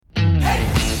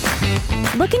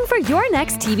Looking for your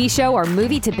next TV show or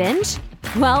movie to binge?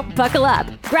 Well, buckle up,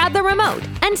 grab the remote,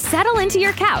 and settle into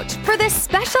your couch for this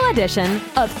special edition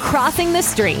of Crossing the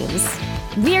Streams.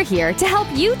 We're here to help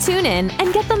you tune in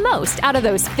and get the most out of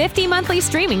those 50 monthly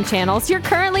streaming channels you're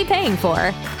currently paying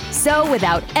for. So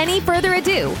without any further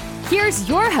ado, here's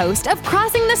your host of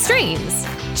Crossing the Streams,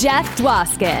 Jeff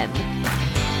Dwoskin.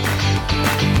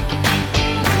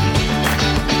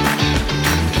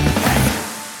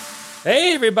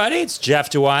 Hey everybody, it's Jeff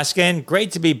Dwoskin.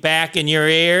 Great to be back in your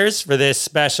ears for this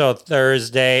special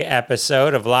Thursday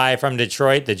episode of Live from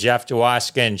Detroit, the Jeff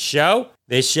Dwoskin Show.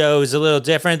 This show is a little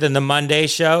different than the Monday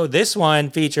show. This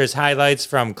one features highlights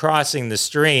from Crossing the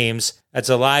Streams. That's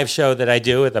a live show that I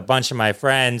do with a bunch of my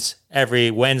friends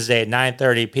every Wednesday at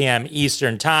 9:30 p.m.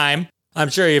 Eastern Time. I'm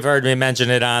sure you've heard me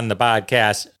mention it on the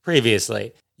podcast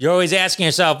previously. You're always asking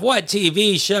yourself, what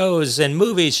TV shows and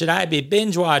movies should I be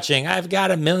binge watching? I've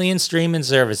got a million streaming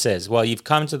services. Well, you've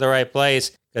come to the right place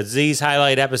because these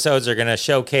highlight episodes are going to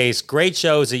showcase great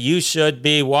shows that you should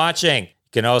be watching.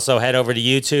 You can also head over to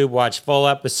YouTube, watch full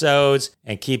episodes,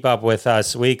 and keep up with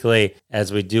us weekly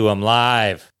as we do them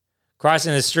live.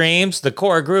 Crossing the Streams, the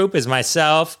core group is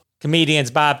myself, comedians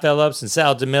Bob Phillips and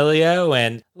Sal D'Amelio,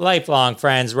 and lifelong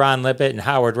friends Ron Lippitt and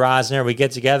Howard Rosner. We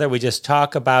get together, we just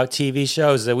talk about TV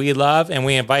shows that we love, and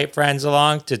we invite friends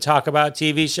along to talk about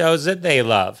TV shows that they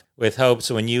love, with hopes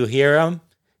when you hear them,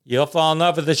 you'll fall in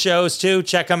love with the shows too.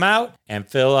 Check them out and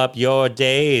fill up your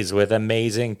days with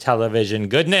amazing television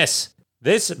goodness.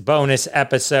 This bonus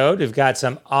episode, we've got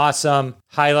some awesome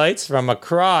highlights from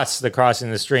across the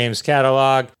Crossing the Streams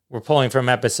catalog. We're pulling from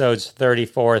episodes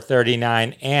 34,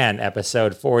 39, and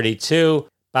episode 42.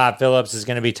 Bob Phillips is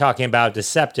going to be talking about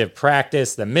Deceptive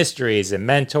Practice, the mysteries and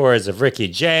mentors of Ricky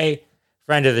Jay.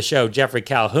 Friend of the show, Jeffrey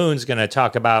Calhoun, is going to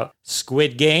talk about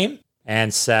Squid Game.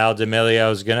 And Sal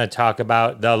D'Amelio is going to talk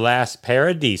about The Last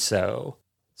Paradiso.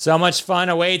 So much fun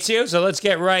awaits you, so let's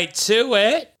get right to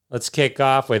it. Let's kick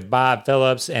off with Bob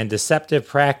Phillips and Deceptive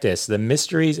Practice, the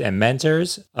mysteries and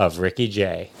mentors of Ricky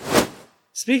Jay.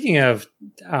 Speaking of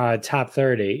top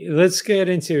 30, let's get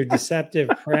into Deceptive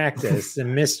Practice, the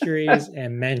mysteries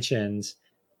and mentions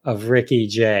of Ricky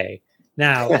Jay.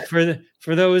 Now,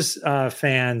 for those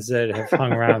fans that have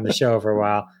hung around the show for a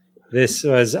while, this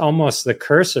was almost the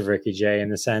curse of Ricky Jay in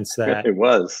the sense that it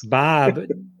was. Bob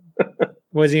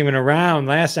wasn't even around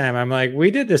last time. I'm like, we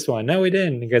did this one. No, we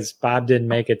didn't, because Bob didn't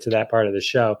make it to that part of the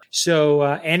show. So,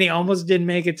 and he almost didn't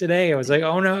make it today. I was like,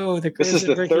 oh no, the curse this is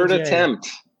of the Ricky third Jay. attempt.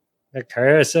 The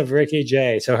curse of Ricky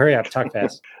Jay. So hurry up, talk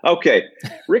fast. Okay,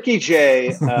 Ricky Jay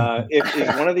is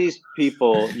one of these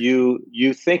people you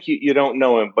think you don't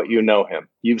know him, but you know him.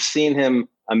 You've seen him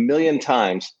a million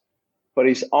times, but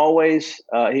he's always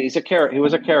he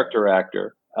was a character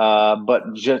actor.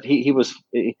 But just he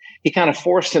kind of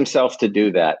forced himself to do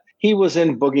that. He was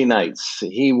in Boogie Nights.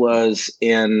 He was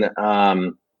in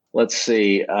a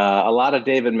lot of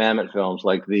David Mamet films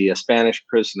like The Spanish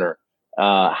Prisoner.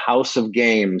 House of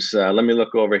Games. Let me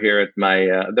look over here at my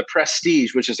The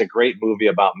Prestige, which is a great movie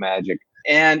about magic.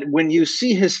 And when you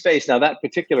see his face, now that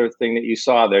particular thing that you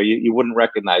saw there, you wouldn't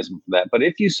recognize him for that. But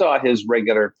if you saw his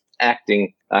regular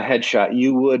acting headshot,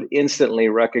 you would instantly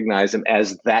recognize him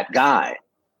as that guy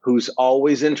who's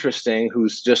always interesting,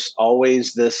 who's just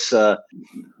always this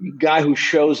guy who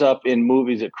shows up in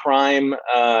movies of crime,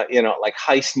 like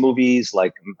heist movies,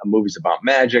 like movies about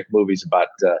magic, movies about,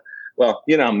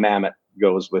 Mamet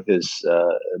goes with his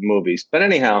movies. But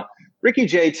anyhow, Ricky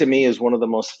Jay to me is one of the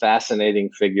most fascinating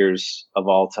figures of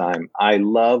all time. I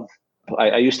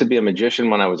used to be a magician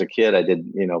when I was a kid. I did,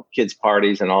 kids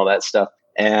parties and all that stuff.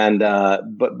 And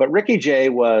but Ricky Jay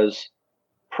was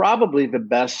probably the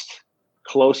best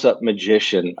close-up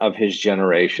magician of his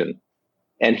generation.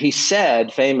 And he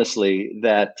said famously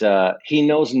that he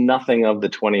knows nothing of the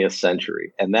 20th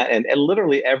century, and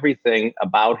literally everything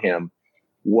about him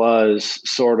was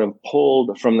sort of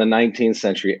pulled from the 19th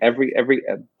century. Every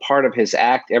part of his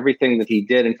act, everything that he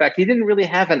did. In fact, he didn't really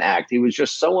have an act. He was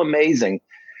just so amazing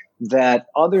that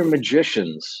other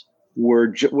magicians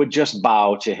would just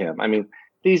bow to him. I mean,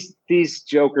 these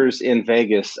jokers in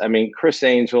Vegas. I mean, Chris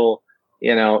Angel,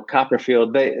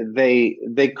 Copperfield.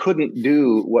 They couldn't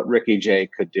do what Ricky Jay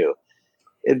could do.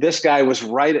 This guy was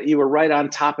right. You were right on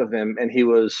top of him, and he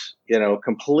was,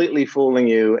 completely fooling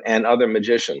you and other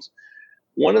magicians.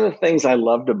 One of the things I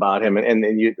loved about him, and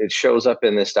it shows up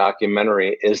in this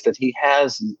documentary, is that he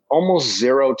has almost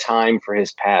zero time for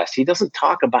his past. He just doesn't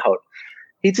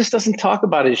talk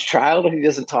about his childhood. He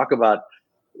doesn't talk about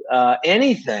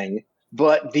anything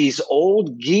but these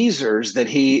old geezers that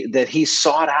he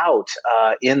sought out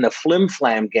in the Flim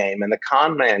Flam game and the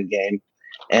Con Man game.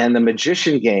 and the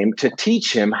magician game to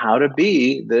teach him how to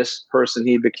be this person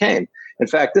he became. In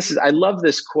fact, I love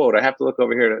this quote. I have to look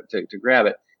over here to grab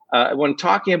it. When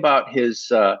talking about his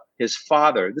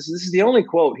father, this is the only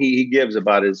quote he gives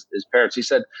about his parents. He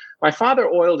said, "My father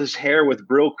oiled his hair with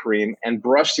Brill cream and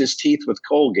brushed his teeth with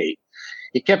Colgate.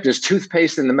 He kept his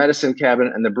toothpaste in the medicine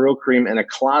cabinet and the Brill cream in a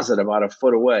closet about a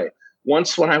foot away.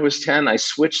 Once when I was 10, I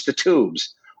switched the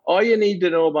tubes. All you need to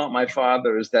know about my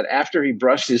father is that after he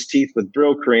brushed his teeth with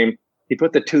Brill cream, he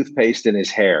put the toothpaste in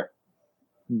his hair."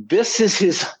 This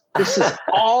is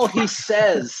all he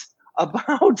says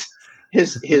about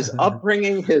his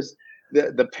upbringing,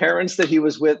 the parents that he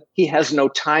was with. He has no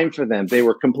time for them. They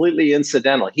were completely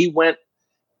incidental. He went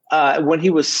when he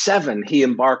was 7, he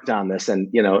embarked on this, and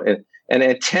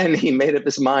at 10 he made up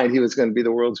his mind he was going to be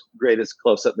the world's greatest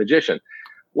close-up magician.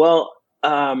 Well,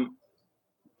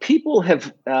 people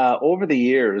have over the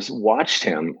years watched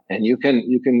him, and you can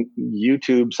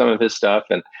YouTube some of his stuff,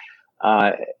 and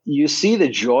you see the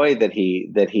joy that he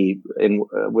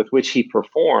with which he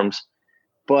performs.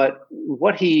 But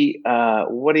what he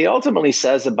ultimately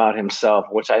says about himself,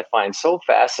 which I find so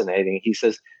fascinating, he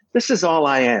says, "This is all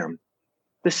I am.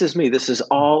 This is me. This is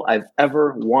all I've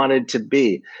ever wanted to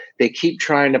be. They keep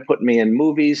trying to put me in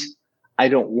movies. I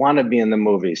don't want to be in the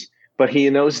movies." But he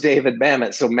knows David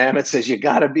Mamet, so Mamet says, "You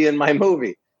got to be in my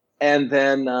movie." And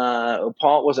then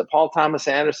Paul Thomas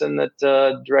Anderson that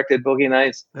directed Boogie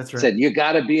Nights? That's right. Said, "You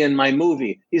got to be in my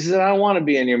movie." He says, "I don't want to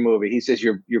be in your movie." He says,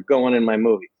 "You're going in my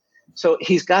movie." So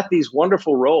he's got these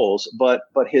wonderful roles, but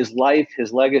his life,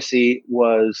 his legacy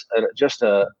was just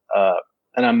an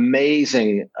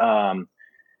amazing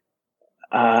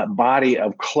body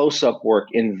of close-up work,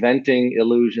 inventing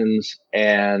illusions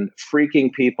and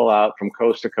freaking people out from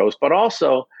coast to coast. But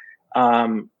also,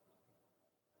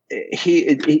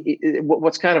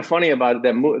 what's kind of funny about it,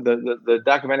 the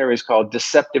documentary is called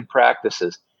Deceptive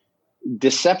Practices.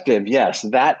 Deceptive, yes,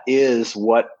 that is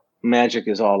what magic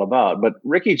is all about. But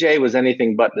Ricky Jay was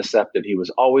anything but deceptive. He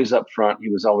was always upfront. He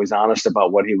was always honest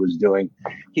about what he was doing.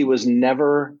 He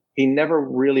never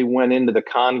really went into the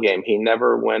con game. He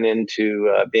never went into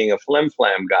being a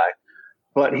flim-flam guy.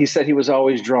 But he said he was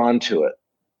always drawn to it.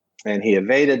 And he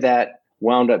evaded that,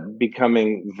 wound up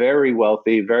becoming very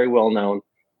wealthy, very well known.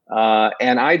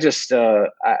 And I just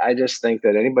think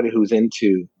that anybody who's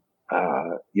into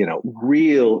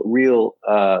real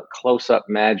close-up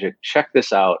magic, check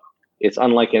this out. It's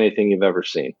unlike anything you've ever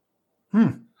seen.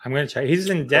 I'm going to check. He's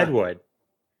in Deadwood.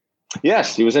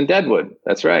 Yes, he was in Deadwood.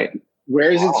 That's right. Where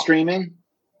is it streaming?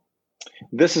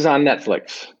 This is on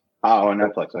Netflix. Oh, on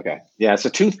Netflix. Okay. Yeah, it's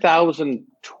a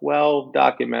 2012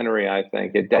 documentary, I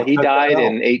think. He died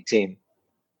in 2018.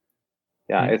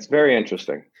 Yeah, it's very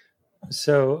interesting.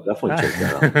 So definitely check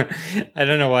that out. I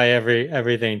don't know why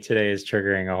everything today is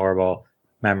triggering a horrible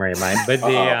memory of mine, but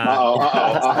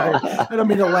I don't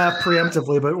mean to laugh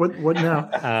preemptively, but what now?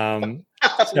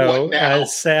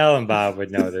 Sal and Bob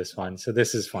would know this one. So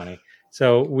this is funny.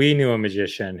 So we knew a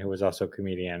magician who was also a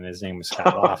comedian. His name was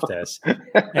Scott Loftus.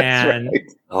 And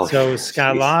right.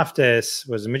 Scott Loftus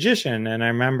was a magician. And I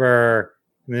remember,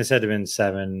 this had to have been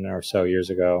 7 or so years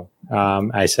ago.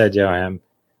 I said to him,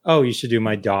 "Oh, you should do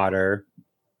my daughter's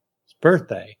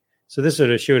birthday." So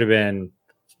she would have been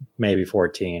maybe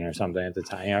 14 or something at the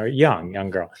time, or young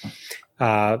girl.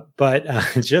 But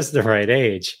just the right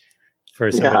age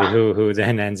for somebody who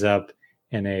then ends up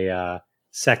in a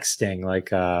sex sting, what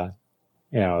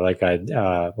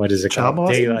is it called?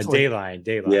 Dayline.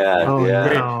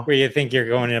 Yeah. Where you think you're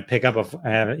going to pick up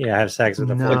have sex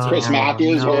with a 14-year-old. Chris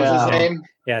Matthews, what was his name?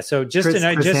 Yeah, so it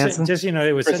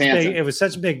was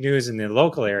such big news in the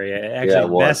local area. It actually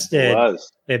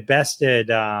bested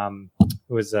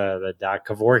it was the Doc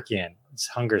Kevorkian's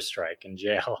hunger strike in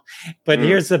jail. But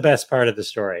here's the best part of the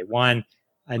story. One,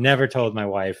 I never told my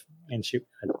wife, and she'd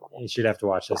have to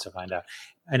watch this to find out.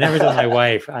 I never told my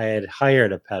wife I had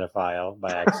hired a pedophile by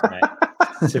accident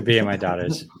to be at my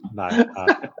daughter's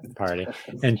party.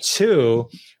 And 2,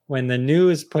 when the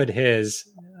news put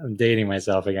I'm dating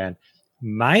myself again,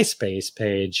 MySpace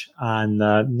page on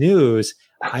the news,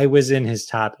 I was in his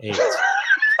top 8.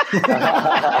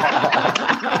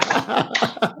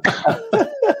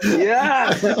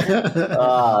 Yeah.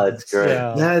 Oh, it's great.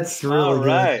 So, that's really all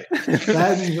right.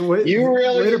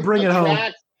 Way to bring it home.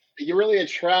 You really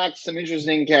attract some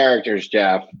interesting characters,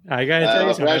 Jeff. I got to tell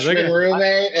you something. Freshman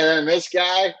roommate, and then this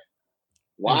guy.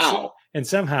 Wow. And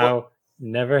somehow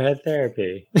never had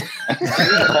therapy.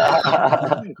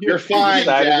 You're fine.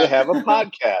 Decided Jeff. to have a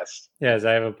podcast. Yes,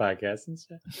 I have a podcast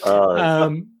instead.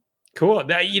 Cool.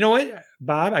 You know what,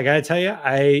 Bob? I got to tell you,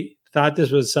 I thought this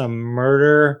was some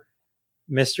murder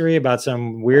mystery about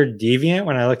some weird deviant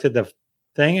when I looked at the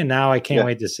thing, and now I can't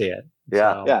wait to see it.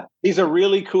 Yeah. Yeah. He's a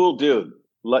really cool dude.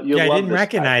 I didn't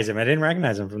recognize him. I didn't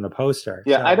recognize him from the poster.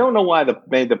 Yeah, so. I don't know why they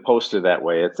made the poster that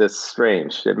way. It's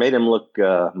strange. It made him look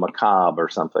macabre or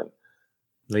something.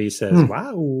 Lee says,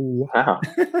 "Wow." Wow.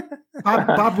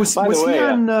 Bob was he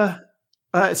on?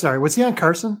 Was he on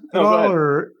Carson at all,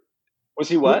 or was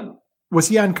he what? Was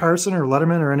he on Carson or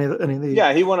Letterman or any of these?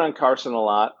 Yeah, he went on Carson a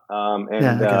lot,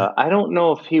 I don't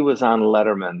know if he was on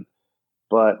Letterman,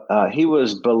 but he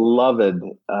was beloved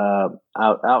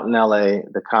out in L.A.,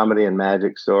 the Comedy and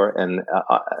Magic Store, and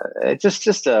it just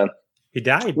he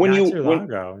died not too long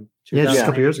ago. Just a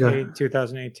couple years ago,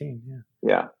 2018.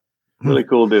 Yeah, really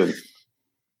cool dude.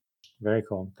 Very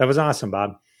cool. That was awesome,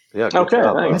 Bob. Yeah. Okay.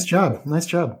 Nice job.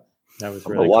 That was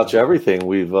really. Watch everything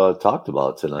we've talked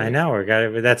about tonight. I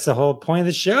know. That's the whole point of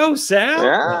the show, Sal.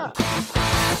 Yeah.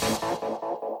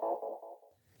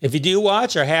 If you do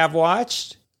watch or have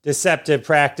watched Deceptive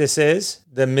Practices,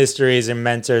 The Mysteries and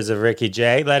Mentors of Ricky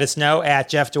Jay, let us know at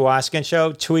Jeff Dwoskin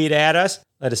Show. Tweet at us.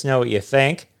 Let us know what you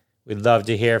think. We'd love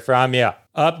to hear from you.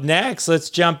 Up next, let's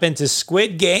jump into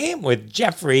Squid Game with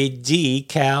Jeffrey D.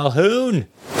 Calhoun.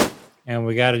 And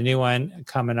we got a new one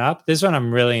coming up. This one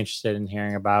I'm really interested in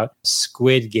hearing about.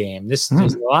 Squid Game. There's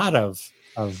a lot of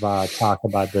talk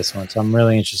about this one. So I'm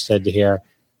really interested to hear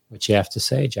what you have to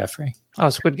say, Jeffrey. Oh,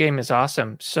 Squid Game is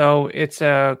awesome. So it's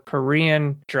a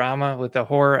Korean drama with a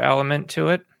horror element to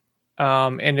it.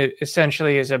 And it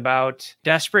essentially is about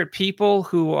desperate people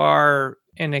who are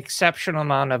in exceptional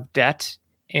amount of debt,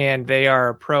 and they are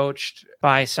approached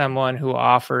by someone who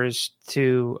offers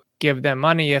to give them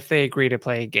money if they agree to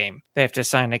play a game. They have to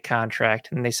sign a contract,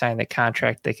 and they sign the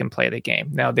contract, they can play the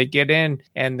game. Now they get in,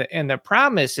 and the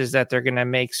promise is that they're going to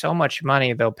make so much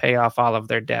money, they'll pay off all of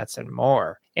their debts and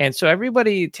more. And so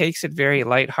everybody takes it very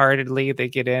lightheartedly. They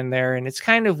get in there, and it's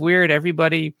kind of weird.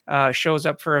 Everybody shows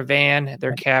up for a van,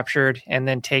 they're captured, and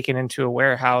then taken into a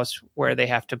warehouse where they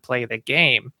have to play the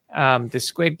game. The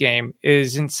Squid Game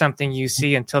isn't something you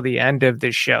see until the end of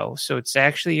the show. So it's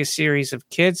actually a series of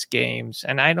kids' games,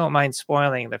 and I don't mind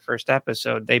spoiling the first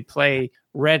episode. They play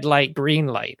red light, green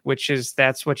light,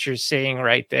 that's what you're seeing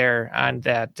right there on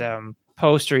that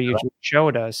poster you just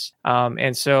showed us.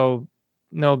 And so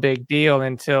no big deal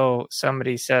until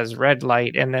somebody says red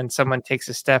light, and then someone takes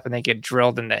a step and they get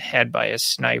drilled in the head by a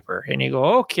sniper. And you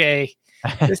go, okay,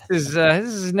 this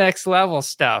is next level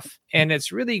stuff. And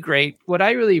it's really great. What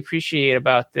I really appreciate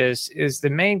about this is the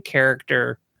main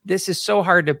character. This is so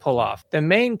hard to pull off. The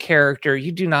main character,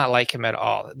 you do not like him at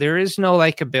all. There is no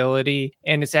likability,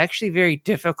 and it's actually very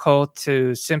difficult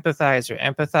to sympathize or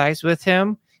empathize with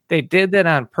him. They did that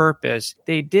on purpose.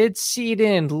 They did seed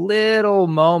in little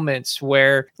moments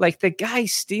where, like, the guy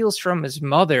steals from his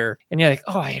mother, and you're like,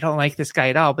 oh, I don't like this guy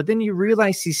at all. But then you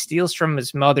realize he steals from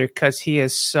his mother because he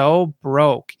is so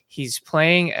broke. He's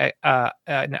playing an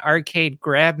arcade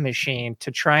grab machine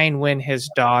to try and win his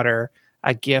daughter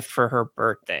a gift for her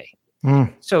birthday.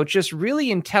 So just really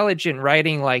intelligent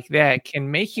writing like that can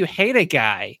make you hate a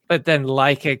guy, but then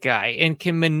like a guy, and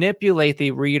can manipulate the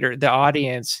reader, the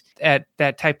audience at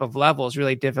that type of level is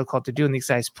really difficult to do. And these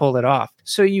guys pull it off.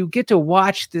 So you get to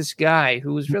watch this guy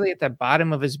who was really at the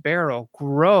bottom of his barrel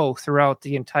grow throughout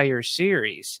the entire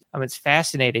series. It's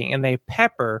fascinating. And they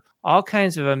pepper all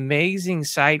kinds of amazing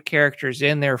side characters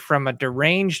in there, from a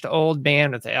deranged old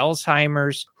man with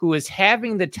Alzheimer's who is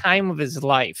having the time of his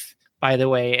life, by the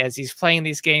way, as he's playing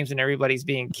these games and everybody's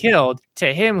being killed,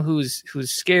 to him who's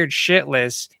scared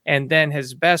shitless, and then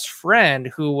his best friend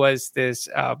who was this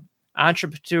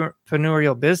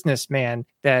entrepreneurial businessman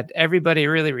that everybody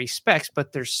really respects,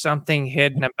 but there's something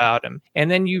hidden about him.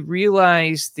 And then you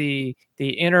realize the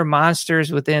inner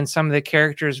monsters within some of the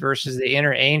characters versus the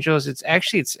inner angels.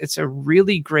 It's a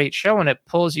really great show, and it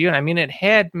pulls you in. I mean, it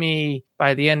had me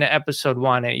by the end of episode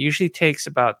 1. It usually takes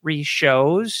about 3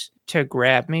 shows to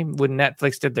grab me. When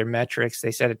Netflix did their metrics,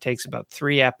 they said it takes about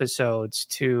 3 episodes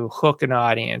to hook an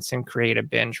audience and create a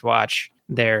binge watch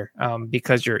there,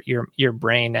 because your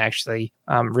brain actually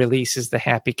releases the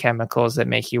happy chemicals that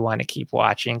make you want to keep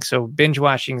watching. So binge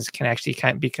watching can actually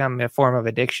kind of become a form of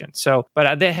addiction. So,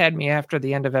 but they had me after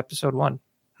the end of episode 1.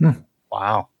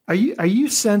 Wow. Are you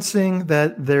sensing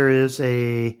that there is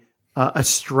a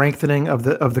strengthening of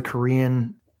the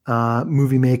Korean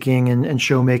movie making and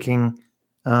show making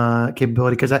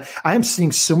capability? Because I am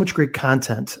seeing so much great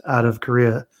content out of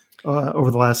Korea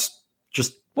over the last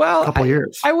just Well, couple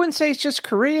years. I wouldn't say it's just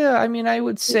Korea. I mean, I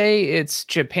would say it's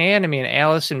Japan. I mean,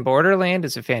 Alice in Borderland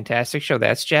is a fantastic show.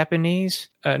 That's Japanese.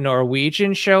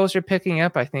 Norwegian shows are picking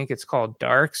up. I think it's called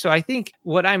Dark. So I think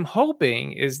what I'm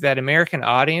hoping is that American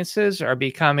audiences are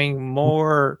becoming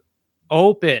more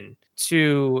open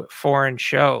to foreign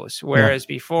shows, whereas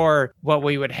before what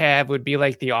we would have would be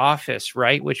like The Office,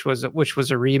 right, which was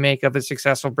a remake of a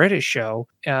successful British show.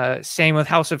 Same with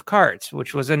House of Cards,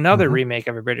 which was another remake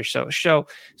of a British show. So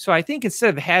I think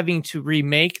instead of having to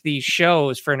remake these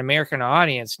shows for an American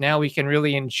audience, now we can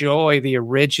really enjoy the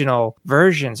original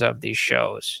versions of these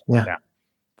shows. Yeah.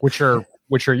 Which are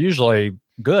usually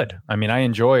good. I mean, I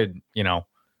enjoyed,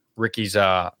 Ricky's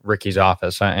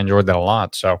Office. I enjoyed that a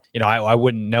lot. So, I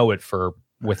wouldn't know it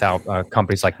without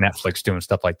companies like Netflix doing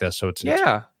stuff like this. So it's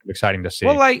exciting to see.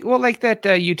 Well, like that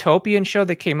Utopian show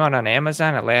that came out on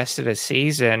Amazon, it lasted a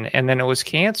season and then it was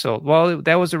canceled. Well,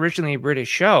 that was originally a British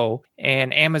show,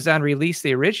 and Amazon released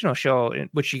the original show,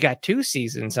 which you got 2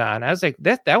 seasons on. I was like,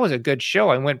 that was a good show.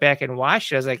 I went back and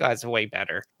watched it. I was like, oh, it's way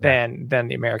better than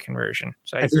the American version.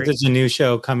 So I think there's a new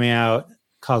show coming out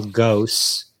called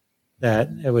Ghosts that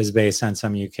it was based on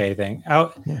some UK thing.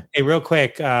 Hey, real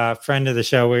quick, friend of the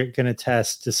show, we're going to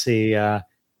test to see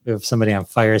we have somebody on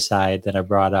Fireside that I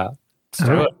brought up.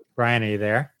 So, Brian, are you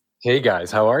there? Hey, guys.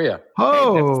 How are you?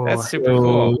 Oh, that's super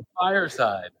cool.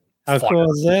 Fireside. How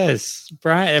cool is this?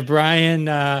 Brian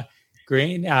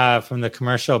Green from the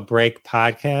Commercial Break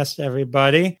podcast,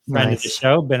 everybody. Friend of the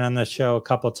show, been on the show a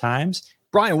couple times.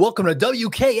 Brian, welcome to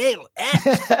WKA.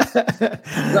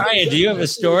 Brian, do you have a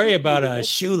story about a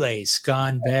shoelace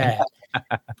gone bad?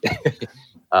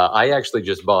 I actually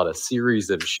just bought a series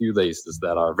of shoelaces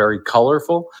that are very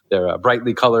colorful. They're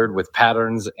brightly colored with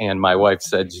patterns, and my wife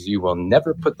said, you will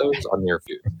never put those on your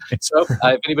food. So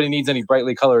if anybody needs any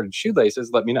brightly colored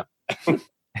shoelaces, let me know.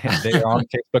 They are on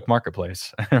Facebook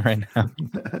Marketplace right now.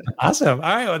 Awesome.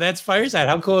 All right. Well, that's Fireside.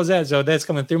 How cool is that? So that's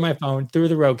coming through my phone, through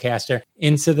the Rodecaster,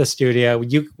 into the studio.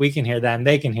 We can hear them.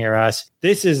 They can hear us.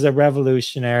 This is a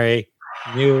revolutionary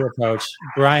new approach.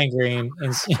 Brian Green,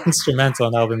 instrumental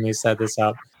in helping me set this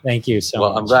up. Thank you so much.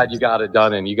 Well, I'm glad you got it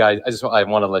done. And you guys, I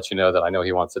want to let you know that I know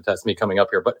he wants to test me coming up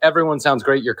here, but everyone sounds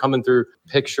great. You're coming through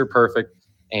picture perfect.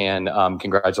 And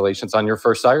congratulations on your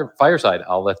first Fireside.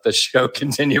 I'll let the show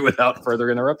continue without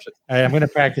further interruption. All right, I'm going to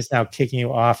practice now kicking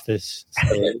you off this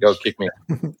stage. Go kick me.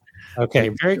 Okay,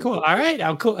 very cool. All right,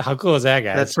 how cool is that,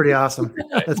 guys? That's pretty awesome.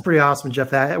 That's pretty awesome,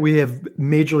 Jeff. We have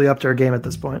majorly upped our game at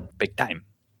this point. Big time.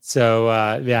 So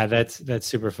that's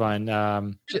super fun.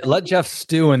 Let Jeff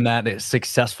stew in that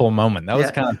successful moment. That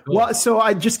was kind of cool. Well. So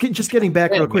I just getting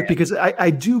back real quick, because I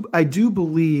do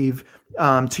believe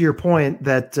to your point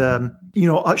that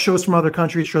shows from other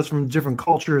countries, shows from different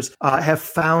cultures have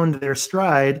found their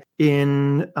stride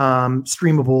in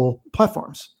streamable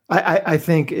platforms. I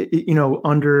think,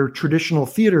 under traditional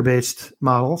theater-based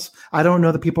models, I don't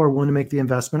know that people are willing to make the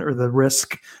investment or the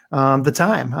risk, the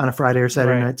time on a Friday or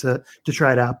Saturday night to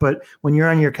try it out. But when you're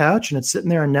on your couch and it's sitting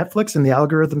there on Netflix and the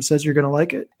algorithm says you're going to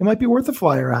like it, it might be worth a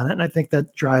flyer on it. And I think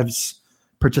that drives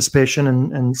participation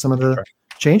and some of the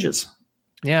changes.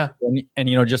 Yeah.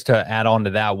 And just to add on to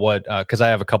that, because I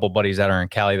have a couple buddies that are in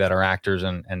Cali that are actors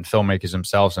and filmmakers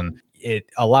themselves, and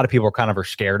a lot of people are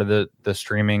scared of the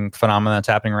streaming phenomenon that's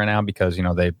happening right now, because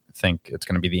they think it's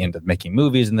going to be the end of making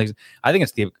movies and things. I think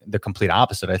it's the complete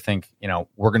opposite. I think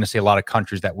we're going to see a lot of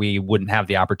countries that we wouldn't have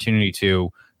the opportunity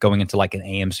to going into like an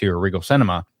AMC or Regal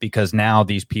Cinema, because now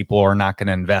these people are not going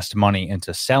to invest money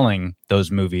into selling those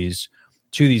movies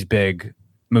to these big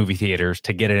movie theaters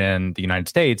to get it in the United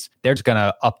States. They're just going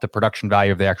to up the production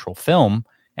value of the actual film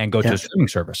and go to a streaming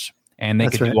service. And they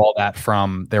could do all that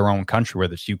from their own country,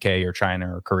 whether it's UK or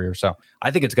China or Korea. So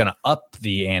I think it's going to up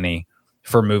the ante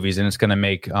for movies, and it's going to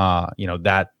make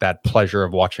that pleasure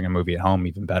of watching a movie at home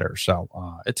even better. So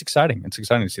it's exciting. It's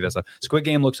exciting to see that stuff. Squid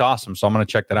Game looks awesome, so I'm going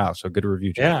to check that out. So good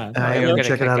review, Jeff. Yeah, I'm going to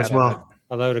check it out as well.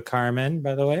 Hello to Carmen,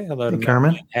 by the way. Hello to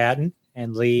Carmen, Hatton,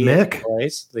 and Lee. Mick.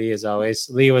 Lee as always.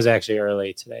 Lee was actually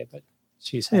early today, but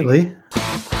she's Lee.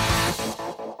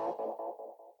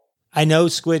 I know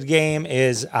Squid Game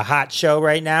is a hot show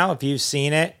right now. If you've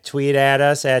seen it, tweet at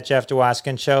us at Jeff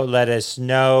Dwoskin Show. Let us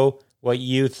know what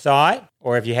you thought.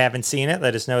 Or if you haven't seen it,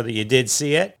 let us know that you did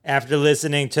see it. After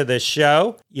listening to the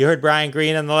show, you heard Brian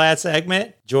Green in the last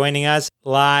segment, joining us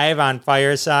live on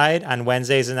Fireside on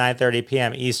Wednesdays at 9:30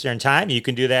 p.m. Eastern Time. You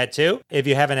can do that too. If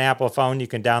you have an Apple phone, you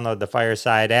can download the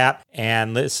Fireside app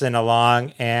and listen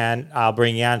along, and I'll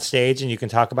bring you on stage and you can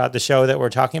talk about the show that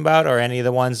we're talking about or any of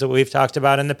the ones that we've talked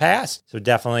about in the past. So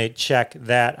definitely check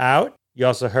that out. You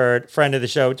also heard friend of the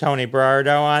show, Tony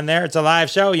Berardo, on there. It's a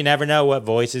live show. You never know what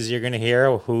voices you're going to hear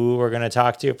or who we're going to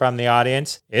talk to from the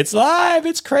audience. It's live.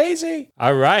 It's crazy.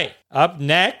 All right. Up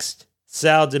next,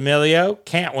 Sal D'Amelio.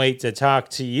 Can't wait to talk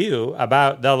to you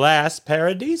about The Last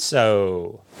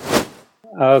Paradiso.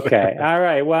 Okay. All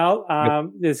right.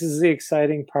 Well, this is the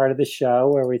exciting part of the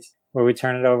show where we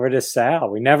turn it over to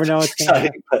Sal. We never know what's going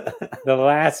to happen. The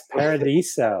Last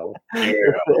Paradiso.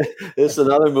 This is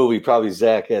another movie probably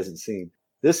Zach hasn't seen.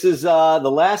 This is The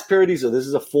Last Paradiso. This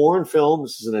is a foreign film.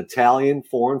 This is an Italian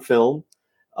foreign film.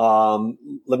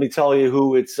 Let me tell you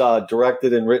who it's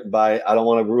directed and written by. I don't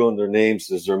want to ruin their names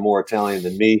because they're more Italian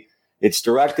than me. It's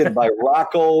directed by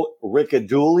Rocco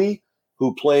Riccadulli,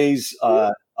 who plays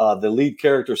the lead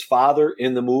character's father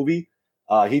in the movie.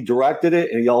 He directed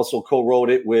it, and he also co-wrote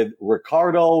it with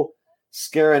Riccardo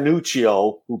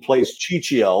Scaranuccio, who plays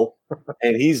Ciccio,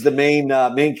 and he's the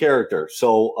main character.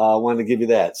 So I wanted to give you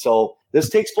that. So this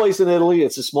takes place in Italy.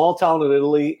 It's a small town in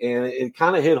Italy, and it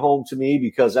kind of hit home to me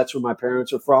because that's where my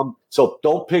parents are from. So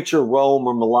don't picture Rome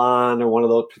or Milan or one of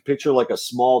those. Picture like a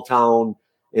small town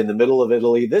in the middle of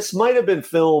Italy. This might have been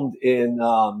filmed in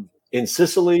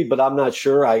Sicily, but I'm not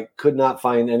sure. I could not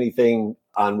find anything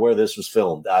on where this was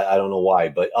filmed. I don't know why,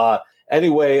 but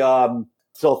anyway,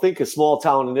 so think a small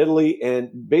town in Italy, and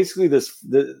basically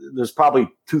there's probably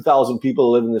 2,000 people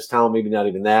who live in this town, maybe not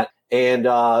even that, and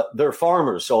they're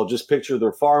farmers. So just picture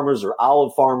they're farmers, they're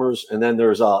olive farmers, and then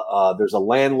there's a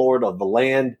landlord of the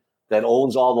land that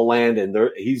owns all the land,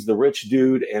 and he's the rich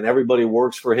dude, and everybody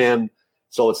works for him.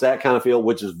 So it's that kind of feel,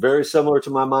 which is very similar to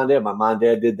my mom and dad. My mom and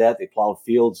dad did that. They plowed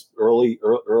fields early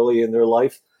in their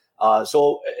life.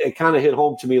 So it kind of hit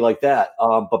home to me like that.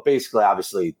 But basically,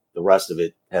 obviously, the rest of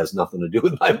it has nothing to do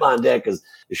with my mom and dad because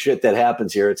the shit that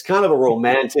happens here. It's kind of a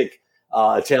romantic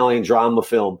Italian drama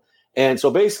film. And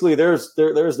so basically, there's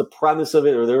the premise of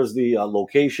it, or there's the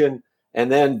location.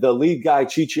 And then the lead guy,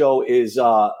 Ciccio, is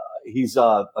he's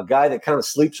a guy that kind of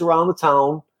sleeps around the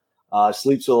town,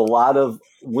 sleeps with a lot of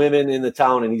women in the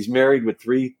town, and he's married with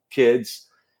 3 kids.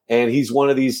 And he's one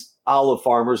of these olive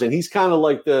farmers, and he's kind of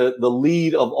like the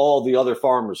lead of all the other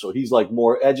farmers. So he's like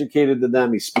more educated than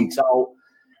them. He speaks out,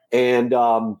 and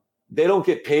they don't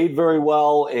get paid very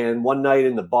well. And one night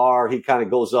in the bar, he kind of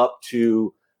goes up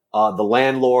to the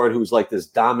landlord, who's like this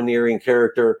domineering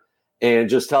character, and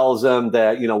just tells them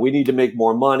that, we need to make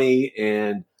more money.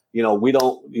 And, we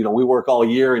don't, we work all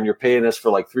year and you're paying us for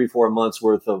like 3-4 months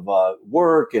worth of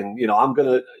work. And, I'm going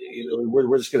to,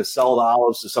 we're just going to sell the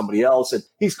olives to somebody else. And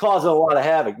he's causing a lot of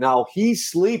havoc. Now he's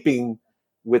sleeping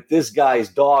with this guy's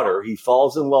daughter. He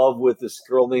falls in love with this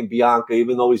girl named Bianca,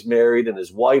 even though he's married, and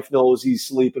his wife knows he's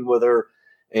sleeping with her,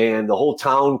 and the whole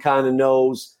town kind of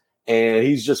knows, and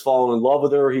he's just fallen in love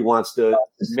with her. He wants to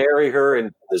marry her,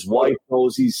 and his wife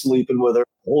knows he's sleeping with her.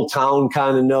 The whole town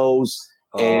kind of knows.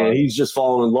 And he's just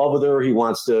fallen in love with her. He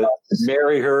wants to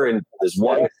marry her, and his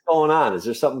wife. What's going on? Is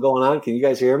there something going on? Can you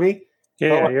guys hear me?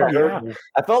 Yeah,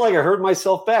 I felt like I heard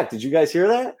myself back. Did you guys hear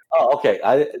that? Oh, okay.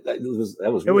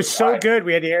 It was so good.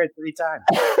 We had to hear it 3 times.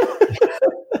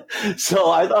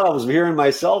 So I thought I was hearing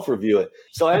myself review it.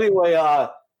 So anyway,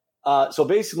 so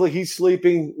basically he's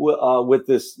sleeping with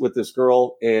this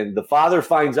girl, and the father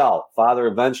finds out. Father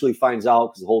eventually finds out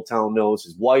because the whole town knows.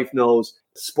 His wife knows.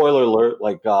 Spoiler alert,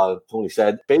 like Tony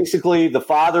said. Basically, the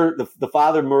father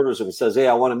murders him and says, "Hey,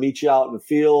 I want to meet you out in the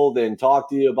field and talk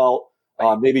to you about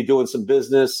maybe doing some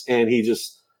business." And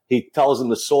he tells him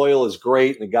the soil is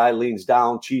great. And the guy leans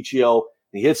down, Ciccio,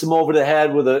 and he hits him over the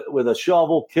head with a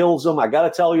shovel, kills him. I got to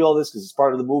tell you all this because it's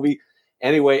part of the movie.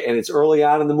 Anyway, and it's early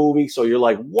on in the movie, so you're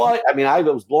like, what? I mean, I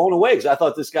was blown away because I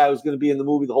thought this guy was going to be in the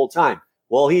movie the whole time.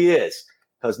 Well, he is,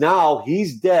 because now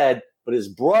he's dead. But his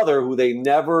brother, who they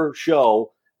never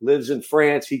show, lives in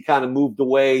France. He kind of moved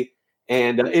away,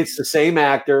 and it's the same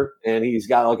actor, and he's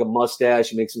got like a mustache.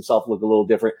 He makes himself look a little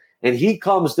different. And he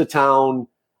comes to town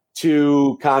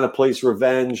to kind of place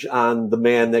revenge on the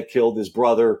man that killed his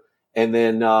brother. And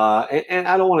then, and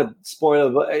I don't want to spoil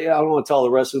it, but I don't want to tell the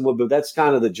rest of the movie, but that's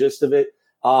kind of the gist of it.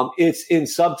 It's in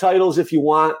subtitles if you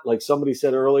want. Like somebody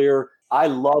said earlier, I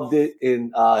loved it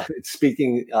in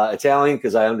speaking Italian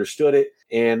because I understood it.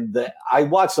 And I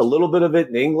watched a little bit of it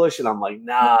in English, and I'm like,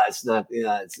 nah, it's not.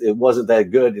 It wasn't that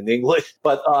good in English.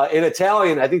 But in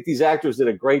Italian, I think these actors did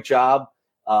a great job.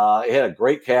 It had a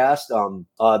great cast. The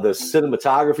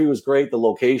cinematography was great. The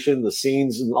location, the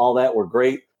scenes, and all that were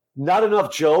great. Not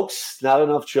enough jokes, Jeff.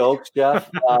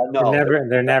 No,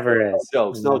 there never is.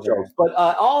 No jokes. But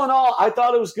all in all, I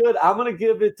thought it was good. I'm going to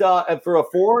give it for a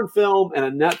foreign film and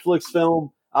a Netflix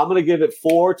film. I'm going to give it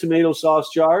 4 tomato sauce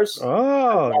jars.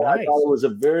 Oh, I nice. thought it was a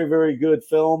very, very good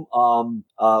film.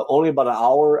 Only about an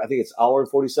hour. I think it's an hour and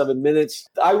 47 minutes.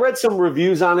 I read some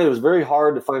reviews on it. It was very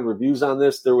hard to find reviews on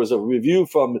this. There was a review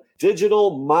from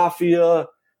Digital Mafia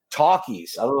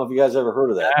Talkies. I don't know if you guys ever heard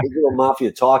of that. Digital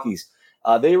Mafia Talkies.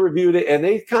 They reviewed it, and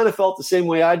they kind of felt the same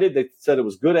way I did. They said it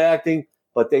was good acting,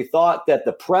 but they thought that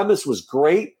the premise was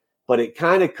great, but it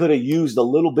kind of could have used a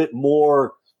little bit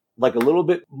more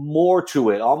to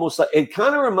it. Almost like it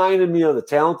kind of reminded me of The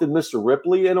Talented Mr.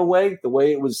 Ripley in a way, the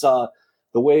way it was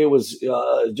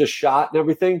just shot and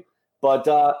everything. But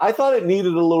I thought it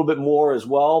needed a little bit more as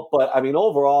well. But I mean,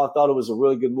 overall, I thought it was a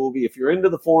really good movie. If you're into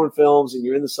the foreign films and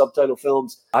you're into subtitle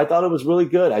films, I thought it was really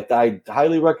good. I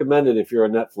highly recommend it if you're a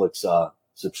Netflix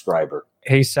subscriber.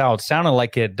 Hey, Sal, it sounded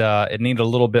like it needed a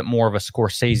little bit more of a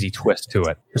Scorsese twist to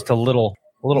it. Just a little.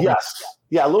 Yes.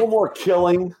 Yeah, a little more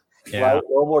killing. Yeah. Right? A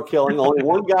little more killing. Only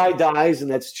one guy dies, and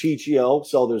that's Chichio,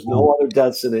 so there's no other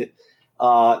deaths in it.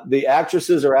 The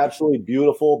actresses are absolutely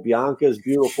beautiful. Bianca is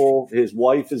beautiful. His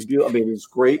wife is beautiful. I mean, it's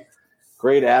great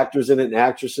actors in it and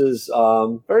actresses.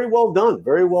 Very well done.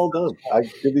 Very well done. I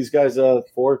give these guys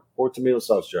 4 tomato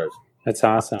sauce jars. That's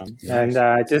awesome. And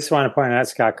I just want to point out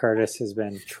Scott Curtis has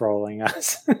been trolling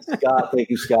us. Scott, thank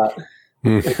you, Scott.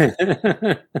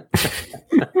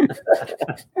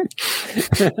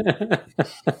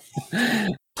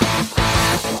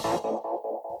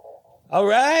 All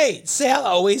right. Sal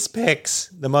always picks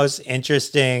the most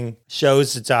interesting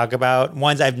shows to talk about,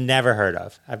 ones I've never heard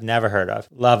of.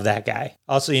 Love that guy.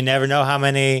 Also, you never know how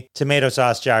many tomato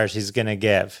sauce jars he's going to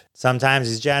give. Sometimes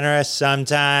he's generous.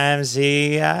 Sometimes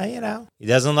he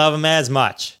doesn't love them as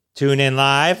much. Tune in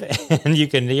live and you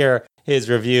can hear his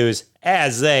reviews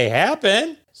as they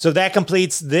happen. So that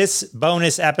completes this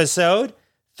bonus episode.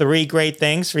 3 great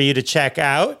things for you to check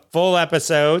out. Full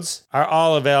episodes are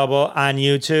all available on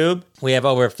YouTube. We have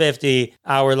over 50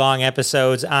 hour-long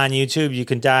episodes on YouTube you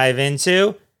can dive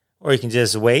into, or you can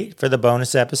just wait for the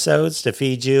bonus episodes to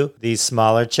feed you these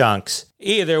smaller chunks.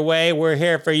 Either way, we're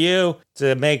here for you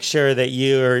to make sure that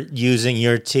you're using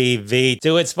your TV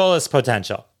to its fullest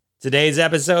potential. Today's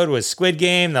episode was Squid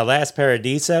Game, The Last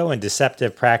Paradiso, and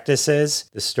Deceptive Practices,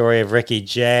 the story of Ricky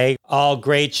Jay. All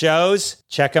great shows.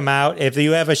 Check them out. If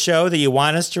you have a show that you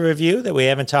want us to review that we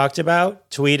haven't talked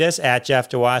about, tweet us at Jeff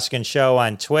Dwoskin Show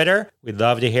on Twitter. We'd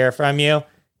love to hear from you.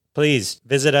 Please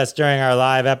visit us during our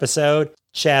live episode.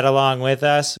 Chat along with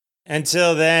us.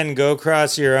 Until then, go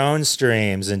cross your own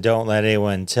streams and don't let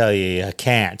anyone tell you you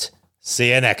can't.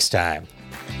 See you next time.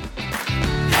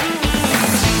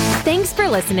 Thanks for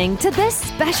listening to this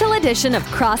special edition of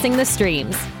Crossing the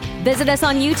Streams. Visit us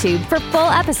on YouTube for full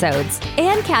episodes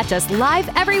and catch us live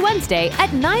every Wednesday at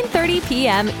 9:30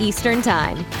 p.m. Eastern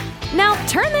Time. Now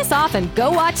turn this off and go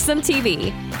watch some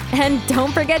TV. And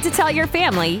don't forget to tell your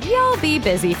family you'll be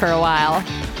busy for a while.